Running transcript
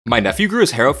My nephew grew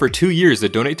his hair out for 2 years to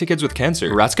donate to kids with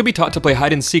cancer. Rats could be taught to play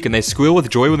hide and seek and they squeal with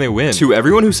joy when they win. To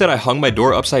everyone who said I hung my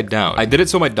door upside down, I did it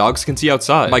so my dogs can see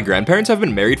outside. My grandparents have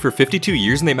been married for 52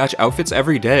 years and they match outfits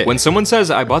every day. When someone says,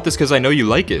 I bought this because I know you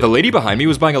like it, the lady behind me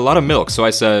was buying a lot of milk, so I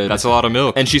said, that's a lot of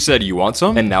milk. And she said, you want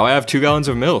some? And now I have 2 gallons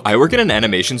of milk. I work in an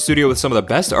animation studio with some of the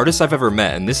best artists I've ever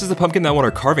met, and this is the pumpkin that won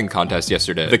our carving contest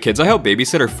yesterday. The kids I help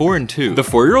babysit are 4 and 2. The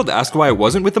 4-year-old asked why I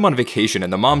wasn't with them on vacation,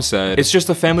 and the mom said, it's just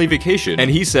a family vacation.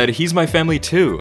 And he said, he's my family too.